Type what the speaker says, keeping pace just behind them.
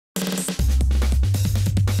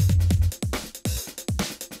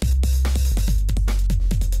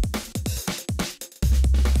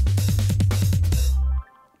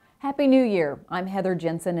Happy New Year! I'm Heather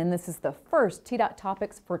Jensen and this is the first TDOT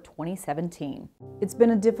Topics for 2017. It's been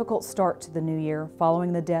a difficult start to the new year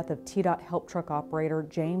following the death of TDOT help truck operator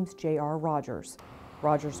James J.R. Rogers.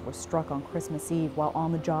 Rogers was struck on Christmas Eve while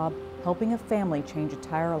on the job helping a family change a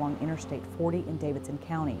tire along Interstate 40 in Davidson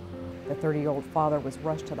County. The 30-year-old father was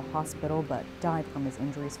rushed to the hospital but died from his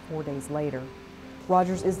injuries 4 days later.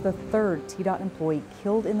 Rogers is the third TDOT employee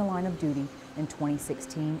killed in the line of duty in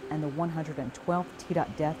 2016 and the 112th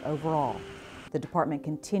TDOT death overall. The department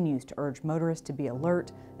continues to urge motorists to be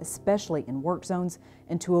alert, especially in work zones,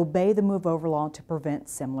 and to obey the move over law to prevent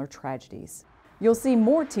similar tragedies. You'll see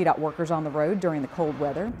more TDOT workers on the road during the cold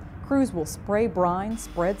weather. Crews will spray brine,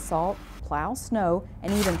 spread salt, plow snow,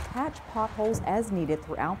 and even patch potholes as needed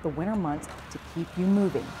throughout the winter months to keep you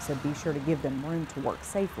moving, so be sure to give them room to work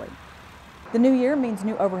safely. The new year means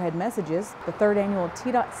new overhead messages. The third annual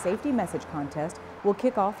TDOT Safety Message Contest will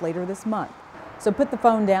kick off later this month. So put the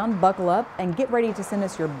phone down, buckle up, and get ready to send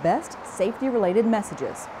us your best safety-related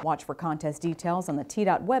messages. Watch for contest details on the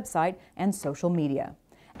TDOT website and social media.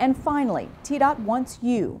 And finally, TDOT wants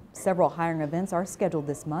you. Several hiring events are scheduled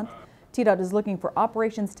this month. TDOT is looking for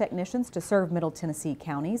operations technicians to serve Middle Tennessee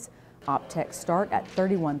counties. OpTechs start at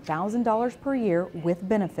 $31,000 per year with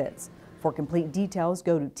benefits. For complete details,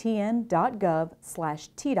 go to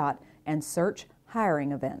tn.gov/TDOT and search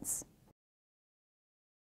hiring events.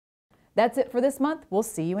 That's it for this month. We'll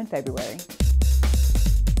see you in February.